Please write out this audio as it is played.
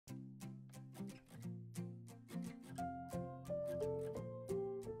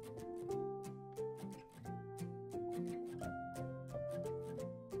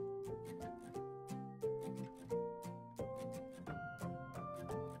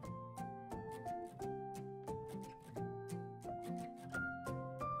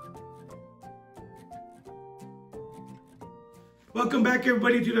Welcome back,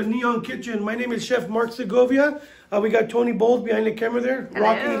 everybody, to the Neon Kitchen. My name is Chef Mark Segovia. We got Tony Bowles behind the camera there,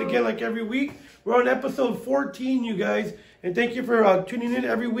 rocking it again like every week. We're on episode 14, you guys, and thank you for tuning in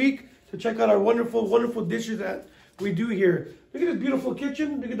every week to check out our wonderful, wonderful dishes that we do here. Look at this beautiful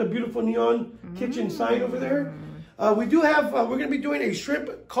kitchen. Look at the beautiful neon kitchen sign over there. We do have, we're going to be doing a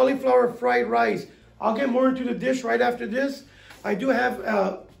shrimp cauliflower fried rice. I'll get more into the dish right after this. I do have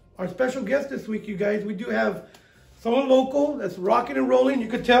our special guest this week, you guys. We do have someone local that's rocking and rolling. You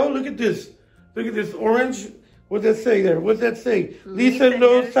can tell. Look at this. Look at this orange. What does that say there? What does that say? Lisa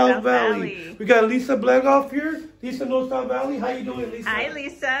knows South Valley. We got Lisa Blagof here. Lisa knows South Valley. How you doing, Lisa? Hi,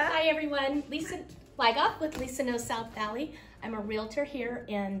 Lisa. Hi, everyone. Lisa Blagof with Lisa knows South Valley. I'm a realtor here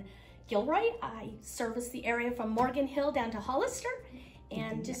in Gilroy. I service the area from Morgan Hill down to Hollister,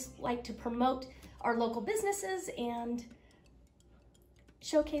 and just like to promote our local businesses and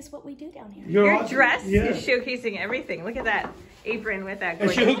showcase what we do down here. Your awesome. Dress is showcasing everything. Look at that apron with that.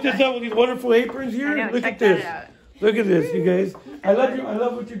 And she hooked us up with these wonderful aprons here. I know, Look at this. Look at this, you guys. I love you. I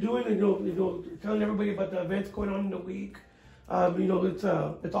love what you're doing. And, you know, telling everybody about the events going on in the week. You know,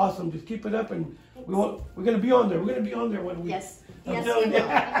 it's awesome. Just keep it up, and we're gonna be on there. We're gonna be on there one week. Yes. Yes, we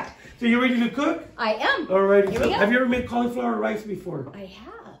will. So you ready to cook? I am. All right. So have you ever made cauliflower rice before? I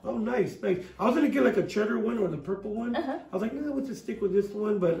have. Oh, nice, nice. I was gonna get like a cheddar one or the purple one. I was like, no, let's just stick with this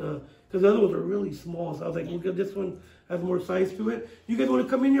one, but because the other ones are really small, so I was like, we'll get this one has more size to it. You guys want to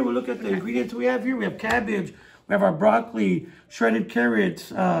come in here? We'll look at the ingredients we have here. We have cabbage. We have our broccoli, shredded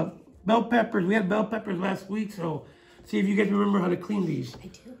carrots, bell peppers. We had bell peppers last week, so see if you guys remember how to clean these. I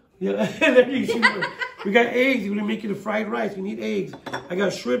do. Yeah, there you see. We got eggs. We're gonna make it a fried rice. We need eggs. I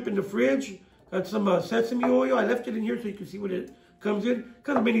got shrimp in the fridge. Got some sesame oil. I left it in here so you can see what it comes in.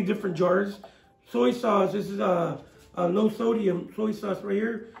 Kind of many different jars. Soy sauce. This is low sodium soy sauce right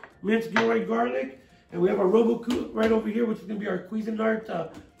here. Minced garlic. And we have our Robocook right over here, which is going to be our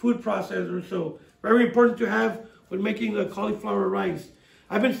Cuisinart food processor. So very important to have when making a cauliflower rice.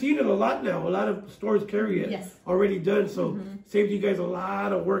 I've been seeing it a lot now. A lot of stores carry it already done. So saved you guys a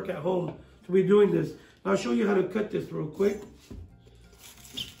lot of work at home to be doing this. I'll show you how to cut this real quick.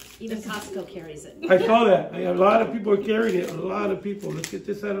 Even Costco carries it. I saw that. A lot of people are carrying it. A lot of people. Let's get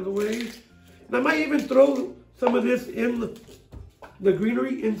this out of the way. And I might even throw some of this in the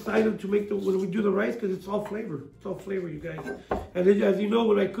greenery inside of to make when we do the rice, because it's all flavor. It's all flavor, you guys. And then, as you know,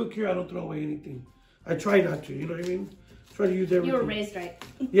 when I cook here, I don't throw away anything. I try not to. You know what I mean? Try to use everything. You were raised right.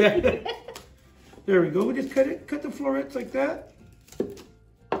 Yeah. There we go. We just cut the florets like that.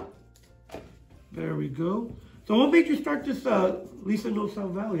 There we go. So what made you start this Lisa Knows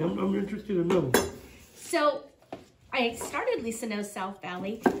South Valley? I'm interested to know. So I started Lisa Knows South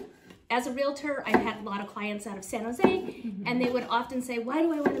Valley. As a realtor, I've had a lot of clients out of San Jose, and they would often say, why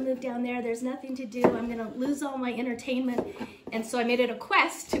do I want to move down there? There's nothing to do. I'm going to lose all my entertainment. And so I made it a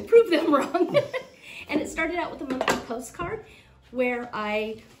quest to prove them wrong. And it started out with a monthly postcard where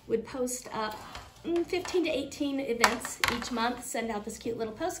I would post up 15 to 18 events each month, send out this cute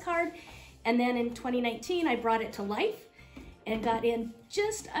little postcard. And then in 2019, I brought it to life and got in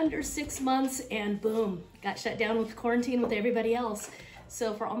just under 6 months, and boom, got shut down with quarantine with everybody else.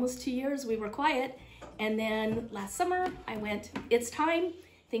 So for almost 2 years, we were quiet. And then last summer, I went, it's time.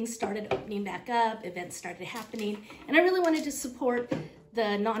 Things started opening back up, events started happening. And I really wanted to support the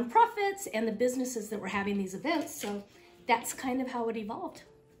nonprofits and the businesses that were having these events. So that's kind of how it evolved.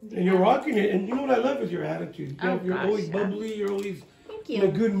 And you're rocking it. And you know what I love is your attitude. You're always bubbly. You're always in a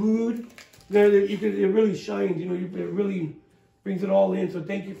good mood. It really shines. You know, it really brings it all in. So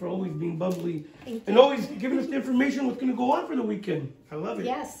thank you for always being bubbly. And always giving us the information what's going to go on for the weekend. I love it.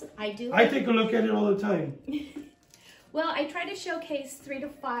 Yes, I do. I take a look at it all the time. Well, I try to showcase 3 to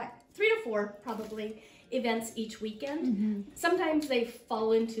 4 probably events each weekend. Sometimes they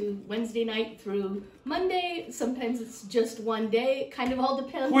fall into Wednesday night through Monday. Sometimes it's just one day. It kind of all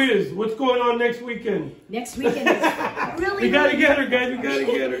depends. Quiz. What's going on next weekend? Next weekend is really... We got to get her, guys. We got to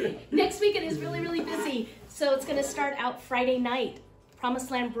get her. Next weekend is really, really busy. So it's going to start out Friday night. Promised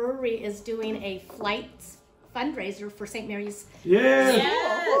Land Brewery is doing a flights fundraiser for St. Mary's. Yes.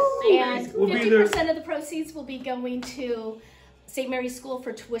 And 50% of the proceeds will be going to St. Mary's School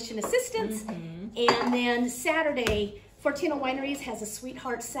for tuition assistance. And then Saturday, Fortino Wineries has a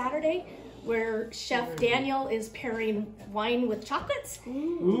Sweetheart Saturday where Chef Daniel is pairing wine with chocolates.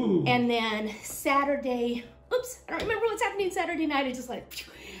 And then Saturday, oops, I don't remember what's happening Saturday night. I just like,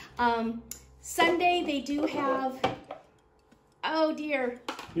 Sunday they do have, oh dear.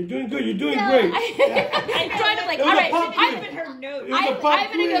 You're doing good. You're doing great. I'm trying to all right. I haven't heard notes. I'm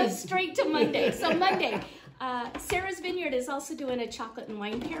going to go straight to Monday. So Monday, Sarah's Vineyard is also doing a chocolate and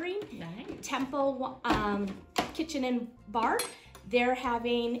wine pairing. Tempo Kitchen and Bar. they're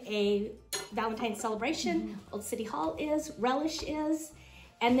having a Valentine's celebration. Old City Hall is, Relish is,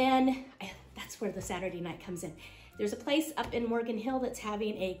 and then that's where the Saturday night comes in. There's a place up in Morgan Hill that's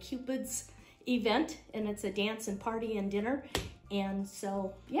having a Cupid's event, and it's a dance and party and dinner. And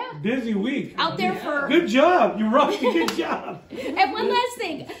so, yeah. Busy week. Out there for... Good job. You rocked a good job. And one last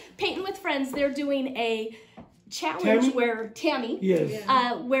thing. Painting with Friends, they're doing a challenge where... Tammy. Yes.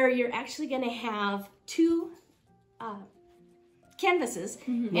 Where you're actually going to have 2 canvases.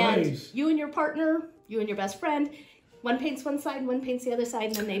 And Nice. you and your partner, you and your best friend, one paints one side, one paints the other side,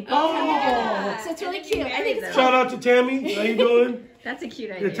 and then they both come together. So it's really cute. I think it's Shout out to Tammy. How you doing? That's a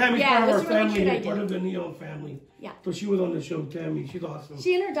cute idea. Yeah, Tammy's Yeah, part of it our was a really family, cute idea. part of the Neon family. Yeah. So she was on the show, Tammy. She's awesome.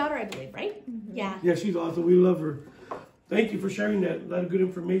 She and her daughter, I believe, right? Yeah. Yeah, she's awesome. We love her. Thank you for sharing that. A lot of good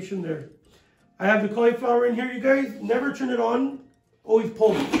information there. I have the cauliflower in here, you guys. Never turn it on. Always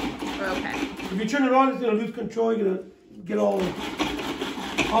pull it. Okay. If you turn it on, it's going to lose control. You're going to get all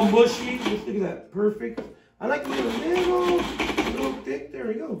mushy. Just look at that. Perfect. I like to get a little thick. There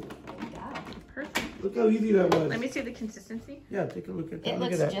we go. Perfect. Look how easy that was. Let me see the consistency. Yeah, take a look at that. It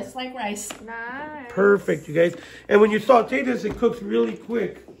Look looks at that. just like rice. Nice. Perfect, you guys. And when you saute this, it cooks really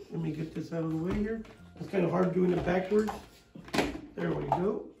quick. Let me get this out of the way here. It's kind of hard doing it backwards. There we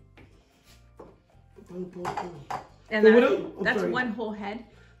go. And that's sorry. one whole head.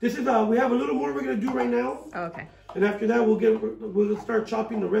 This is we have a little more we're gonna do right now, Oh, okay. and after that we'll start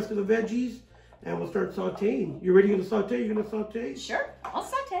chopping the rest of the veggies, and we'll start sauteing. You ready to saute? You're gonna saute? Sure, I'll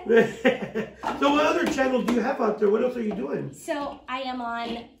saute. So what other channels do you have out there? What else are you doing? So I am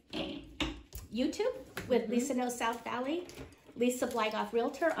on YouTube with Lisa Knows South Valley, Lisa Blagof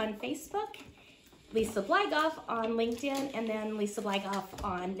Realtor on Facebook, Lisa Blagof on LinkedIn, and then Lisa Blagof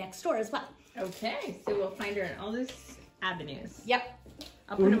on Nextdoor as well. Okay, so we'll find her in all these avenues. Yep.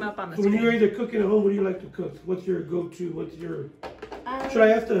 I'll put them up on the So when screen. you're ready to cook at home, what do you like to cook? What's your go-to? What's your... Should I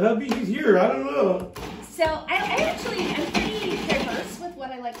ask the hubby? He's here. I don't know. So I'm pretty diverse with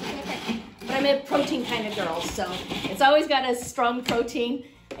what I like to cook. But I'm a protein kind of girl, so it's always got a strong protein.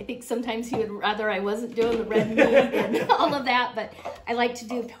 I think sometimes he would rather I wasn't doing the red meat and all of that, but I like to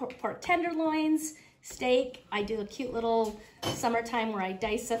do pork tenderloins, steak. I do a cute little summertime where I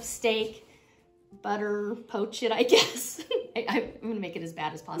dice up steak, butter, poach it, I guess. I'm gonna make it as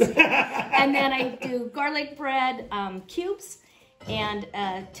bad as possible. And then I do garlic bread cubes and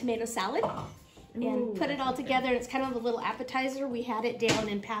a tomato salad and put it all together. It's kind of a little appetizer. We had it down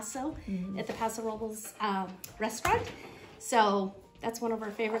in Paso at the Paso Robles restaurant. So that's one of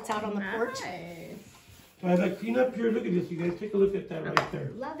our favorites out on the porch. I like clean up here. Look at this, you guys. Take a look at that right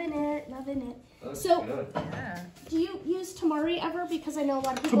there. Loving it, loving it. So, do you use tamari ever? Because I know a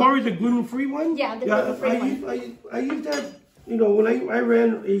lot of people... Tamari's a gluten-free one? Yeah, the gluten-free one. I use that, you know, when I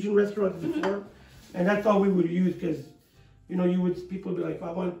ran Asian restaurants before, and that's all we would use, because, you know, people would be like,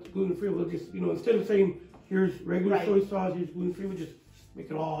 I want gluten-free. We'll just, you know, instead of saying, here's regular soy sauce, here's gluten-free, we'll just make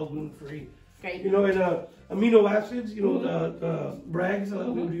it all gluten-free. Great. You know, and amino acids, you know, the Brags, we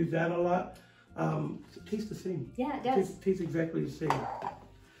would use that a lot. It tastes the same. Yeah, it does. It tastes exactly the same.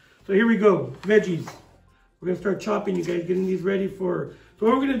 So here we go, veggies. We're gonna start chopping, you guys, getting these ready for. So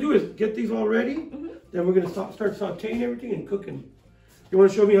what we're gonna do is get these all ready. Then we're gonna start sauteing everything and cooking. You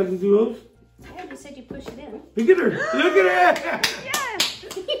wanna show me how to do those? I just said you push it in. Look at her! Look at her! Yes!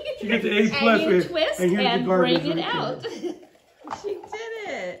 She gets an A+. And you twist here's and the garbage bring it right out. there. She did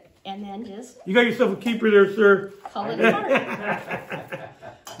it. And then just You got yourself a keeper there, sir. pull it apart.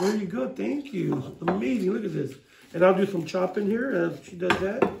 There you go, thank you. Amazing, look at this. And I'll do some chopping here as she does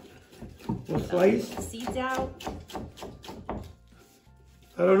that. We'll slice. Seeds out.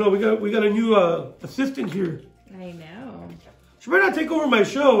 I don't know, we got a new assistant here. I know. She better not take over my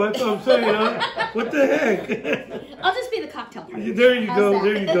show, that's what I'm saying, huh? What the heck? I'll just be the cocktail party. There you How's go, that?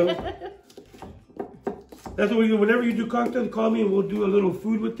 there you go. That's what we do. Whenever you do cocktails, call me and we'll do a little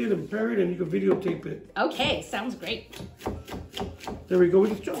food with it and pair it and you can videotape it. Okay, sounds great. There we go. We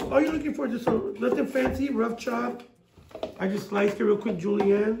just chop. All you're looking for is just nothing fancy, rough chop. I just sliced it real quick,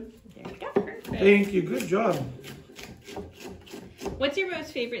 Julianne. There you go. Perfect. Thank you, good job. What's your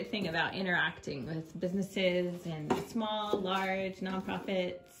most favorite thing about interacting with businesses and small, large,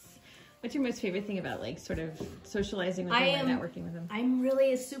 nonprofits? What's your most favorite thing about like sort of socializing with them and networking with them? I'm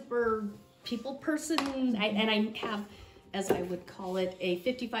really a super people person, and I have, as I would call it, a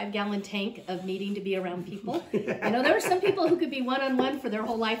 55-gallon tank of needing to be around people. You know, there are some people who could be one-on-one for their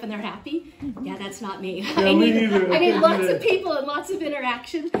whole life and they're happy. Yeah, that's not me. Yeah, I need lots of people and lots of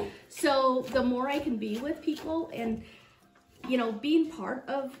interaction. So the more I can be with people and, you know, being part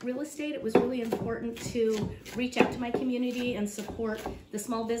of real estate, it was really important to reach out to my community and support the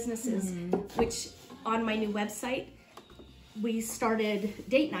small businesses, which on my new website, we started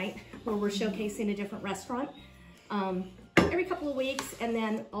date night where we're showcasing a different restaurant every couple of weeks, and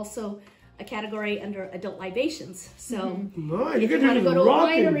then also a category under adult libations. So nice. if you want to go to a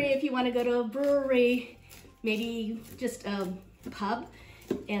winery, if you want to go to a brewery, maybe just a pub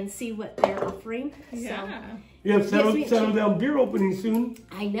and see what they're offering. Yeah. So you have Settle Down Beer opening soon.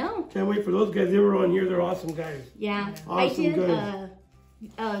 I know. Can't wait for those guys. They were on here. They're awesome guys. Yeah. Awesome I did guys.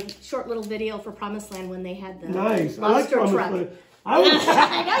 a short little video for Promised Land when they had the Nice. I like lobster Promised truck. Land. I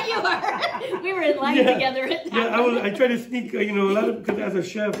know you are. We were in line together at that. Yeah, I try to sneak, you know, a lot of, because as a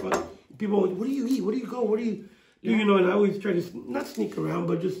chef, people, what do you eat? Where do you go? What do you do? You know, and I always try to, not sneak around,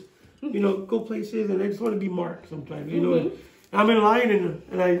 but just, you know, go places, and I just want to be Mark sometimes, you know. And I'm in line, and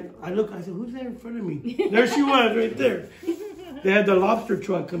I look, I said, who's there in front of me? There she was, right there. They had the lobster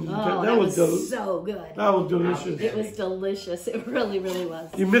truck coming. Oh, that was so good. That was delicious. It was delicious. It really, really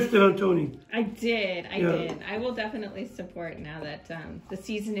was. You missed it on Tony. I did. I did. I will definitely support now that the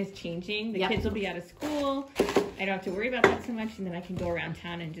season is changing. The kids will be out of school. I don't have to worry about that so much, and then I can go around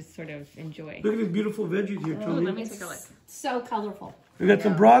town and just sort of enjoy. Look at these beautiful veggies here, Tony. Let me take a look. So colorful. We got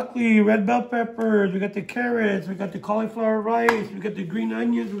some broccoli, red bell peppers, we got the carrots, we got the cauliflower rice, we got the green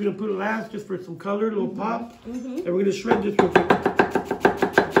onions. We're going to put it last just for some color, a little pop. And we're going to shred this real quick.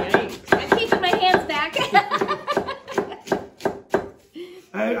 Yikes. I'm keeping my hands back.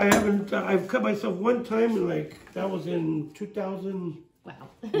 I haven't, I've cut myself one time, and like, that was in 2009. Wow.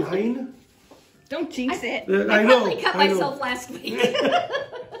 Don't jinx it. I know. I cut myself last week.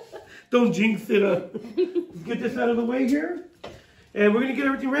 Don't jinx it up. Let's get this out of the way here. And we're going to get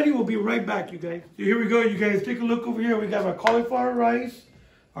everything ready. We'll be right back, you guys. So here we go, you guys. Take a look over here. We got our cauliflower rice,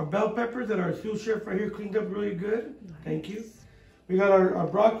 our bell peppers, and our sous chef right here cleaned up really good. Nice. Thank you. We got our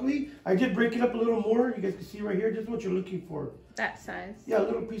broccoli. I did break it up a little more. You guys can see right here. This is what you're looking for. That size. Yeah,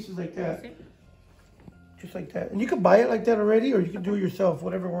 little pieces like that. Just like that. And you can buy it like that already, or you can do it yourself,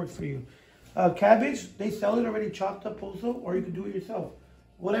 whatever works for you. Cabbage, they sell it already chopped up also, or you can do it yourself.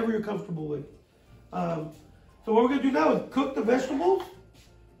 Whatever you're comfortable with. So what we're going to do now is cook the vegetables.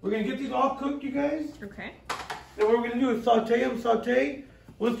 We're going to get these all cooked, you guys. Okay. And what we're going to do is saute them, saute.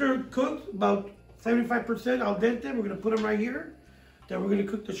 Once they're cooked, about 75% al dente, we're going to put them right here. Then we're going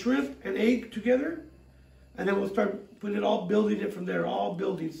to cook the shrimp and egg together. And then we'll start putting it all, building it from there, all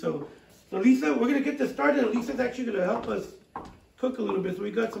building. So Lisa, we're going to get this started. And Lisa's actually going to help us cook a little bit. So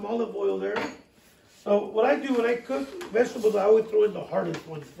we got some olive oil there. So what I do when I cook vegetables, I always throw in the hardest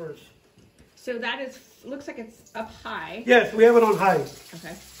ones first. So that is, looks like it's up high. Yes, we have it on high.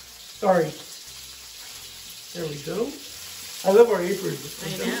 Okay. Sorry. There we go. I love our aprons. I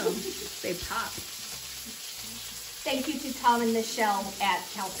know. They pop. Thank you to Tom and Michelle at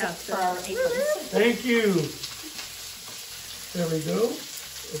Caltech for our aprons. Thank you. There we go.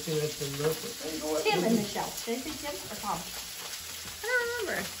 I think that's enough. Tim and Michelle. Did I say Tim or Tom? I don't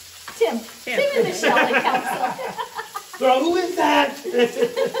remember. Tim and Michelle at Caltech. Girl, who is that?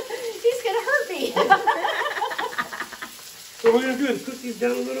 He's going to hurt me. So what we're going to do is cook these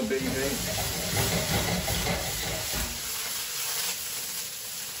down a little bit, you guys.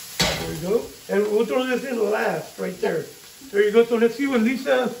 There we go. And we'll throw this in last, right there. There you go. So let's see what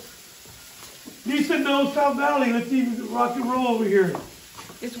Lisa knows South Valley. Let's see rock and roll over here.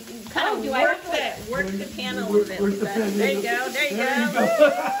 Just kind of work the pan a little bit. Work the pan. There you go. There you go.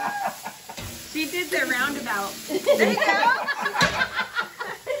 She did the roundabout. There you go.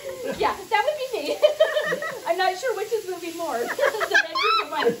 Yeah, that would be me. I'm not sure which is moving more. The veggies or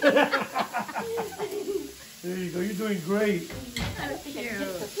what. There you go. You're doing great. That's cute.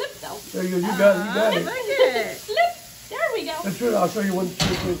 Flip though. There you go. You got it. Look at it. Flip. There we go. That's right. I'll show you one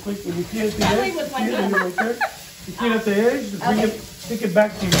trick real quick. When you see it at the That edge, way with one see it hand. right there. You see it at the edge, just bring it, take it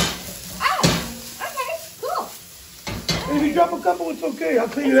back to you. Oh, okay, cool. And if you drop a couple, it's okay. I'll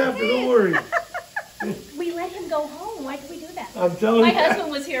clean it after. Don't worry. We let him go home. Why did we do that? I'm telling My you.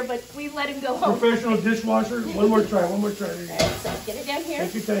 husband was here, but we let him go home. Professional dishwasher. One more try. One more try. There you go. So get it down here.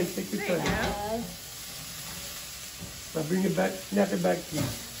 Take your time. Take your time. Now bring it back. Snap it back to you.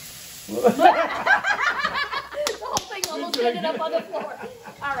 The whole thing almost ended up on the floor.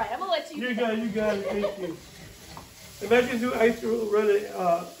 All right, I'm gonna let you. You got it. Thank you. Imagine I used to run an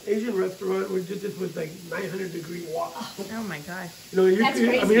Asian restaurant where this was like 900-degree wok. Oh my gosh. You know, That's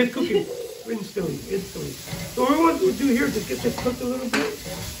crazy. I mean, it's cooking instantly. So what we want to do here is just get this cooked a little bit.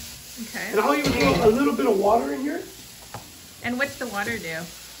 Okay. And I'll even throw a little bit of water in here. And what's the water do?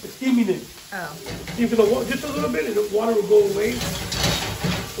 It's steaming it. Oh. Steam for just a little bit, and the water will go away.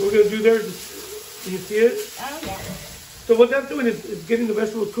 What we're going to do there is, do you see it? Oh yeah. So what that's doing is getting the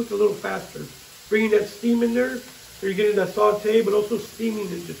vegetables cooked a little faster. Bringing that steam in there. So you're getting that saute, but also steaming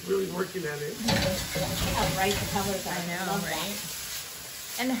and just really working at it. How bright the colors are. I know, right?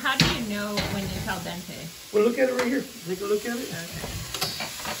 And how do you know when it's al dente? Well, look at it right here. Take a look at it. Okay.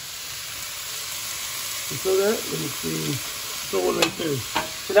 You saw that? Let me see. So one right there.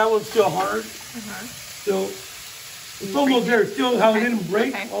 So that one's still hard. Still, it's almost there. Still, how it didn't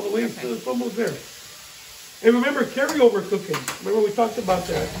break all the way. Okay. Still, it's almost there. And remember, carryover cooking. Remember we talked about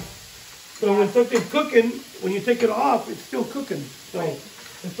that. So when something's cooking, when you take it off, it's still cooking. So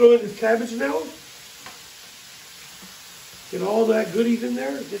let's throw in this cabbage now. Get all that goodies in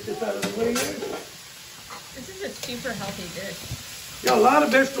there. Get this out of the way here. This is a super healthy dish. Yeah, a lot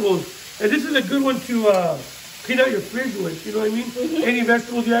of vegetables. And this is a good one to clean out your fridge with. You know what I mean? Any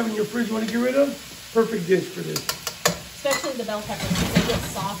vegetables you have in your fridge you want to get rid of, perfect dish for this. Especially the bell peppers, because they get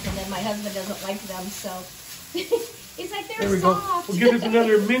soft, and then my husband doesn't like them, so he's like, they're There we soft. go. We'll give this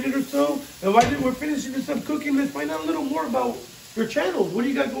another minute or so. And while we're finishing this up cooking, let's find out a little more about your channels. What do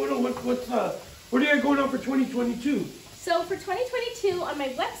you got going on? What do you got going on for 2022? So for 2022, on my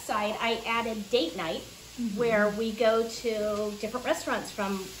website, I added date night, where we go to different restaurants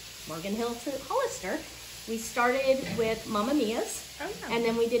from Morgan Hill to Hollister. We started with Mamma Mia's, and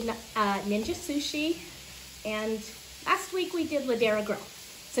then we did Ninja Sushi, and last week we did Ladera Grill.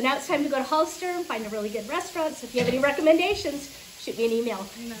 So now it's time to go to Hollister and find a really good restaurant. So if you have any recommendations, shoot me an email.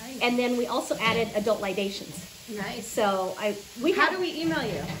 Nice. And then we also added adult libations. Nice. So How do we email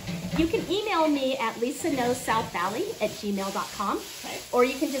you? you can email me at lisanowsouthvalley@gmail.com. Okay. Or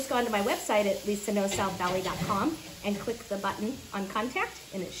you can just go onto my website at lisanowsouthvalley.com and click the button on contact,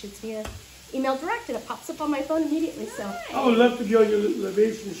 and it shoots me an email direct, and it pops up on my phone immediately. So I would love to be on your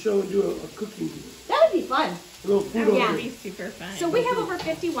libation show and do a cooking. that would be fun. A little food That over would there. be super fun. So we have over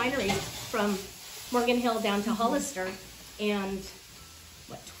 50 wineries from Morgan Hill down to Hollister, and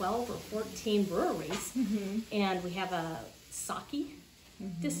 12 or 14 breweries. And we have a sake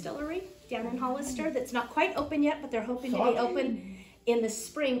distillery down in Hollister that's not quite open yet, but they're hoping to be open in the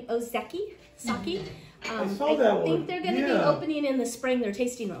spring. Ozeki sake. I saw that one. I think they're going to be opening in the spring, their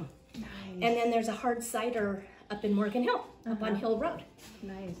tasting room. Nice. And then there's a hard cider up in Morgan Hill, up on Hill Road.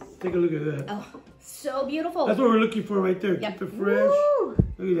 Nice. Take a look at that. Oh, so beautiful. That's what we're looking for right there. Yep. Keep it fresh. Woo!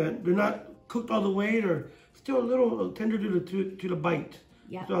 Look at that. They're not cooked all the way. They're still a little tender to the bite.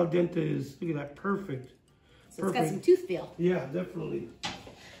 Yeah. That's how al dente is. Look at that. Perfect. So it's got some tooth feel. Yeah, definitely.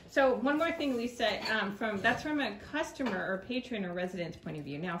 So one more thing, Lisa, that's from a customer or patron or resident's point of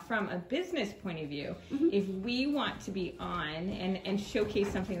view. Now, from a business point of view, if we want to be on and showcase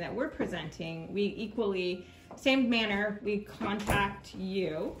something that we're presenting, we equally, same manner, we contact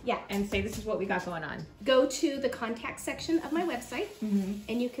you and say, this is what we got going on. Go to the contact section of my website,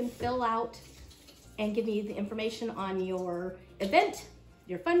 and you can fill out and give me the information on your event,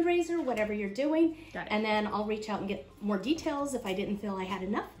 your fundraiser, whatever you're doing. Got it. And then I'll reach out and get more details if I didn't feel I had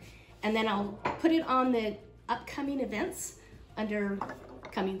enough. And then I'll put it on the upcoming events under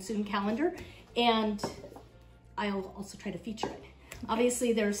coming soon calendar. And I'll also try to feature it.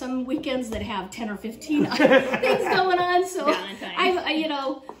 Obviously, there are some weekends that have 10 or 15 things going on. So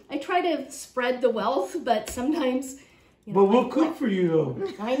I try to spread the wealth, but sometimes, But we'll cook for you though.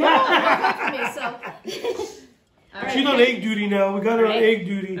 I know. You'll cook for me, so. All right. She's on egg duty now. We got her on egg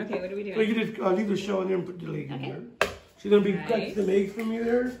duty. Okay, what are we doing? So you can just leave the show in there and put the egg in there. She's gonna be cutting some eggs from you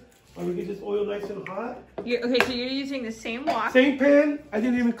there. While we get this oil nice and hot. Okay, so you're using the same wok. Same pan. I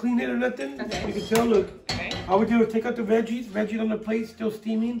didn't even clean it or nothing. Okay. You can tell. Look. Okay. All we do is take out the veggies on the plate, still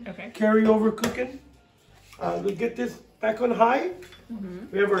steaming. Okay. Carry over cooking. We get this back on high.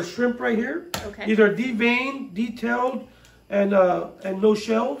 We have our shrimp right here. Okay. These are deveined, detailed, and no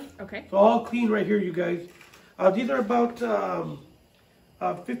shells. Okay. So all clean right here, you guys. These are about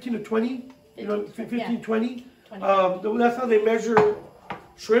 15 to 20. 20. That's how they measure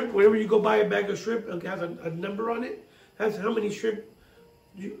shrimp. Whenever you go buy a bag of shrimp, it has a number on it. That's how many shrimp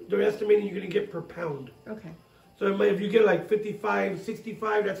they're estimating you're going to get per pound. Okay. So if you get like 55,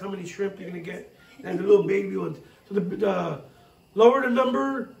 65, that's how many shrimp you're going to get. And the little baby ones. So the lower the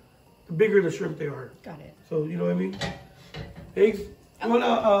number, the bigger the shrimp they are. Got it. So, you know what I mean? Eggs. You want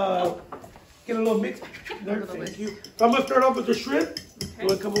to get a little mix? There, thank you. So I'm going to start off with the shrimp. Okay. You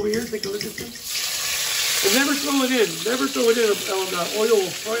want to come over here and take a look at this? And never throw it in. Never throw it in on oil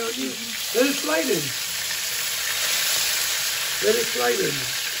will fry on you. Let it slide in. Let it slide in.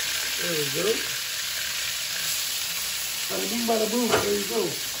 There we go. Bada bing, bada boom. There you go.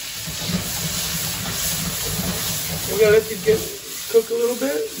 We're gonna let it cook a little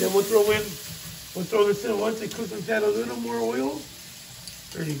bit. Then we'll throw this in once it cooks. Add a little more oil.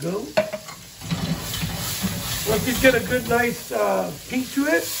 There you go. Once you get a good nice pink to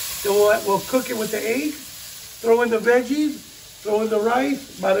it, then we'll cook it with the egg. throw in the veggies, throw in the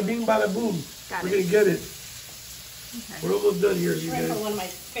rice, bada bing, bada boom. Got We're it. going to get it. Okay. We're almost done here, you Shrimp are guys. one of my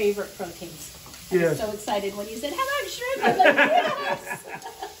favorite proteins. I Yes. was so excited when you said, how about shrimp? I'm like, yes!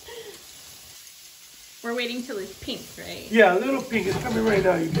 We're waiting till it's pink, right? Yeah, a little pink. It's coming right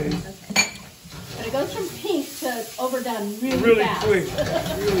now, you guys. Okay. But it goes from pink to overdone really, Really fast. quick.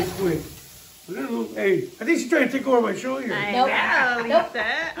 Really quick. Hey, I think she's trying to take over my show here. I Nope. know, Nope. Lisa.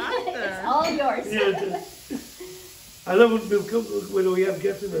 It's Awesome. all yours. Yeah, I love when we have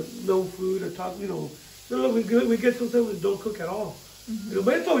guests in the no food or talk, you know. We get sometimes that don't cook at all. You know,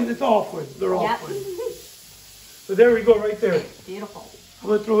 but it's all fun. They're all Yep. fun. So there we go, right there. Beautiful. I'm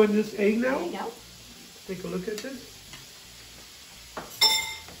gonna throw in this egg now. There you go. Take a look at this.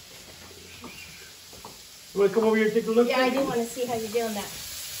 You wanna come over here and take a look? Yeah, I do want to see how you're doing that.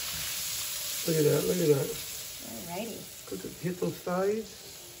 Look at that, look at that. Alrighty. Cook it, hit those sides.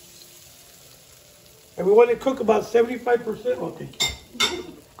 And we want to cook about 75%. Oh, thank you.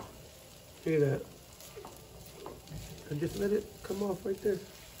 Look at that. And just let it come off right there.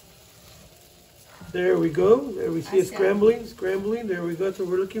 There we go. There we see it scrambling. There we go. That's what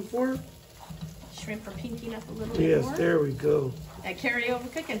we're looking for. Shrimp are pinking up a little bit Yes, more. there we go. That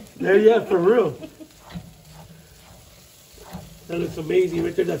carryover cooking. There, yeah, for real. That looks amazing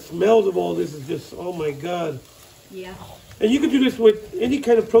right there. That smells of all this is just, oh my God. Yeah. And you can do this with any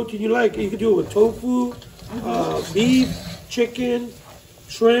kind of protein you like. You can do it with tofu, beef, chicken,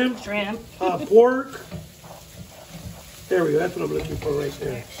 shrimp, pork. There we go. That's what I'm looking for right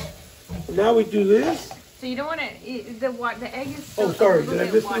there. So now we do this. So you don't want to, the egg is still Oh, sorry. a Did I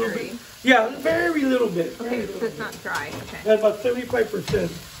little miss bit a little watery. bit? Yeah, very little bit. Okay, so it's not dry. Okay. That's about 75%.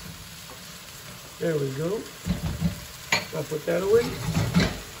 There we go. I'll put that away.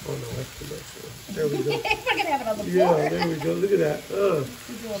 Oh no, that's too much. There we go. We're going to have it on the floor. Yeah, there we go. Look at that. We'll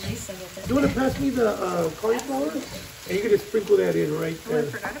do a Lisa with it. You want to pass me the cauliflower? And you can just sprinkle that in right Oh, I there.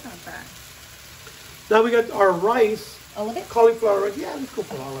 forgot about that. Now we got our rice, All of it? cauliflower rice. Yeah, let's go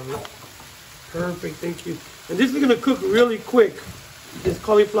for all of it. Perfect, thank you. And this is going to cook really quick. This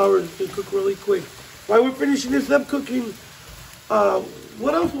cauliflower is going to cook really quick. While we're finishing this up cooking,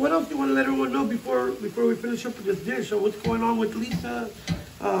 what else do you want to let everyone know before we finish up with this dish? So what's going on with Lisa?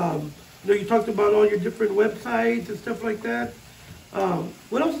 You know, you talked about all your different websites and stuff like that.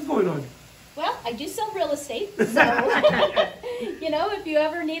 What else is going on? Well, I do sell real estate, so you know, if you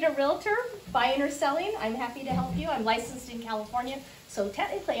ever need a realtor, buying or selling, I'm happy to help you. I'm licensed in California, so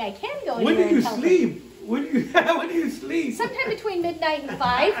technically I can go When anywhere do you in California. sleep? When do you sleep? Sometime between midnight and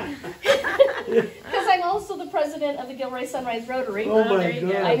 5, because I'm also the president of the Gilroy Sunrise Rotary. Oh my there you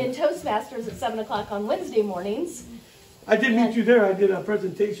go. God. I'm in Toastmasters at 7 o'clock on Wednesday mornings. I did meet you there. I did a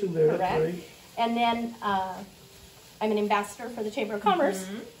presentation there. That's Correct. right. And then I'm an ambassador for the Chamber of Commerce.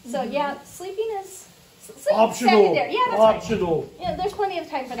 So yeah, sleeping is Optional. standing there. Yeah, that's right. Optional. Yeah, there's plenty of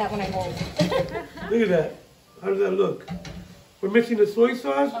time for that when I'm old. Look at that. How does that look? We're mixing the soy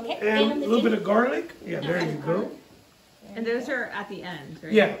sauce Okay, and and a the little bit ginger. of garlic. Yeah, there you go. And those are at the end,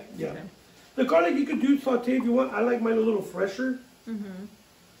 right? Yeah, yeah. Okay. The garlic you could do saute if you want. I like mine a little fresher.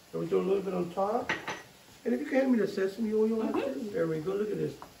 So we do a little bit on top. And if you can hand me the sesame oil after, there we go. Look at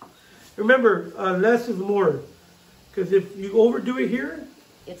this. Remember, less is more. Because if you overdo it here,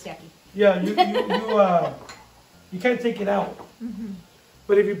 It's yucky. yeah, you can't take it out.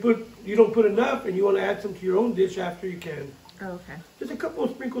 But if you don't put enough and you want to add some to your own dish after, you can. Oh, okay. Just a couple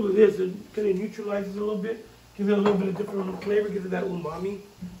of sprinkles of this, and kind of neutralizes it a little bit. Gives it a little bit of different flavor, gives it that umami.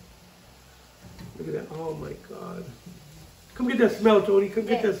 Look at that. Oh my God. Come get that smell, Tony. Come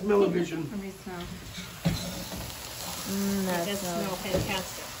get that smell of vision. Let me smell. It does smell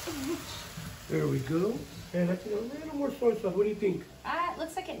fantastic. There we go. And that's a little more soy sauce. What do you think? It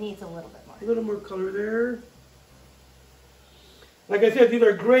looks like it needs a little bit more. A little more color there. Like I said, these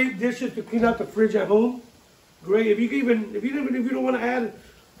are great dishes to clean out the fridge at home. Great. If you don't want to add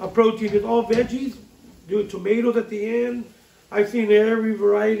a protein, it's all veggies. Do tomatoes at the end. I've seen every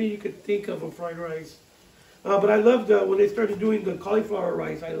variety you could think of fried rice. But I loved when they started doing the cauliflower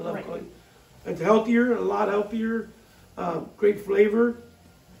rice. I love cauliflower. It's healthier, a lot healthier. Great flavor.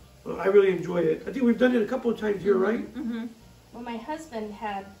 I really enjoyed it. I think we've done it a couple of times here, right? Well, my husband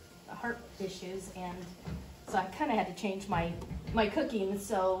had heart issues, and so I kind of had to change my cooking.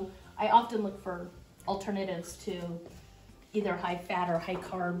 So I often look for alternatives to either high fat or high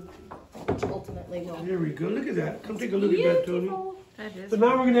carb, which ultimately will. There we go. Look at that. Come take a look at that, Tony. Beautiful. That is. So now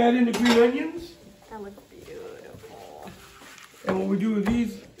we're going to add in the green onions. That looks beautiful. And what we do with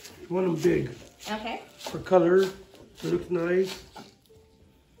these, we want them big Okay. for color. So it looks nice.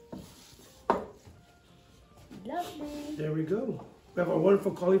 Lovely. There we go. We have our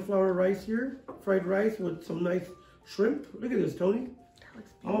wonderful cauliflower rice here, fried rice with some nice shrimp. Look at this, Tony. That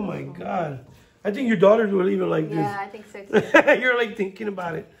looks Oh beautiful. my God. I think your daughters will even like Yeah, I think so too. this. You're like thinking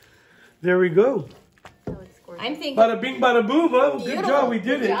about it. There we go. That looks gorgeous. I'm thinking. Bada bing, bada boom, huh? Good Beautiful. job, we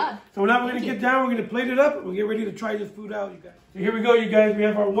did Good it. job. So now we're going to get down, we're going to plate it up, and we'll get ready to try this food out, you guys. So here we go, you guys. We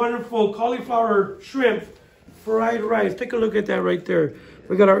have our wonderful cauliflower shrimp fried rice. Take a look at that right there.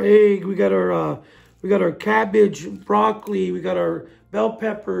 We got our egg, we got our cabbage, broccoli, we got our bell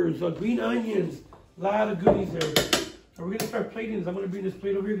peppers, green onions, a lot of goodies there. So we're going to start plating this. I'm going to bring this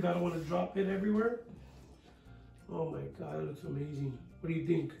plate over here because I don't want to drop it everywhere. Oh my God, it looks amazing. What do you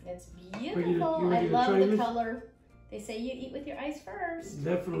think? It's you beautiful. ready I to love try the this? color. They say you eat with your eyes first.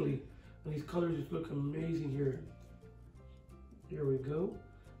 Definitely. And these colors just look amazing here. Here we go.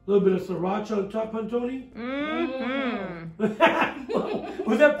 A little bit of sriracha on top, huh, Tony?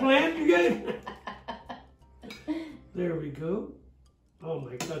 Was that planned, you guys? There we go. Oh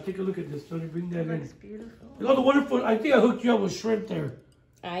my God, take a look at this, Tony. Bring that in. Looks beautiful. Look at all the wonderful, I think I hooked you up with shrimp there.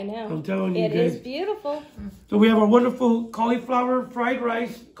 I know. I'm telling you It guys. is beautiful. So we have our wonderful cauliflower fried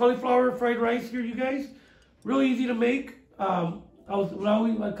rice here, you guys. Really easy to make. A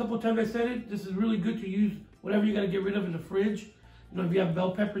couple of times I said it, this is really good to use whatever you got to get rid of in the fridge. You know, if you have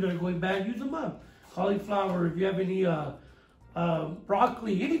bell peppers that are going bad, use them up. Cauliflower, if you have any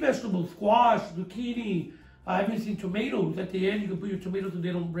broccoli, any vegetables, squash, zucchini. I haven't seen tomatoes at the end. You can put your tomatoes so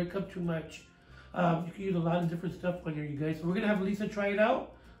they don't break up too much. You can use a lot of different stuff on here, you guys. So we're going to have Lisa try it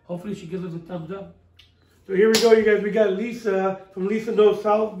out. Hopefully she gives us a thumbs up. So here we go, you guys. We got Lisa from Lisa Knows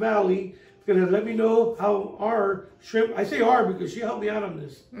South Valley. She's going to let me know how our shrimp, I say our because she helped me out on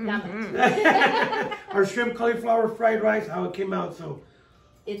this. Our shrimp cauliflower fried rice, how it came out. So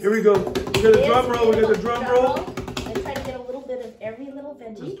here we go. We got a drum roll. We got the drum roll. I try to get a little bit of every little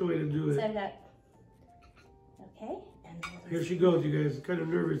veggie. That's the way to do So it. I've got, okay. And Here she goes, you guys. Kind of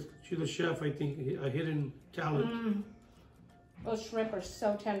nervous. She's a chef, I think, a hidden talent. those shrimp are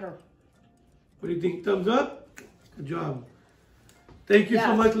so tender. What do you think? Thumbs up? Good job. Thank you so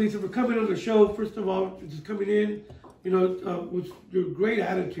Yeah. much, Lisa, for coming on the show. First of all, just coming in, you know, with your great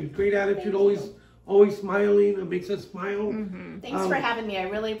attitude. Great attitude, always smiling. It makes us smile. Thanks for having me. I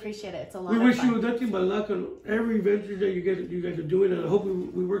really appreciate it. It's a lot We of wish fun. you nothing but luck on every venture that you guys are doing, and I hope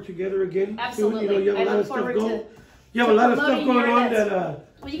we work together again. Absolutely. Soon. You know, you have I a lot look of stuff forward going. to You have a lot of stuff promoting going your on events. that.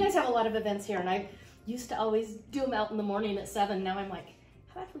 Well, you guys have a lot of events here, and I used to always do them out in the morning at 7. Now I'm like,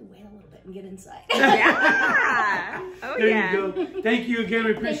 how about if we wait a little bit and get inside? Yeah. Oh, There yeah. you go. Thank you again.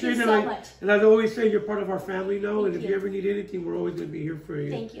 I appreciate you it. so much. And as I always say, you're part of our family now. And if you. you ever need anything, we're always going to be here for you.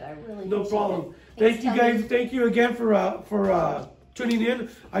 Thank you. I really No appreciate problem. it. Thank Thanks, you Tony. guys. Thank you again for tuning in.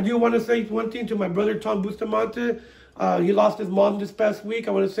 I do want to say one thing to my brother Tom Bustamante. He lost his mom this past week.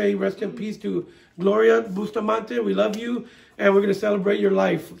 I want to say rest in peace to Gloria Bustamante. We love you, and we're going to celebrate your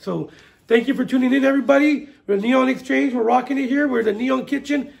life. So thank you for tuning in, everybody. We're at Neon Exchange. We're rocking it here. We're at the Neon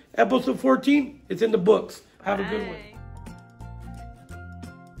Kitchen, episode 14. It's in the books. Have a good one. Bye.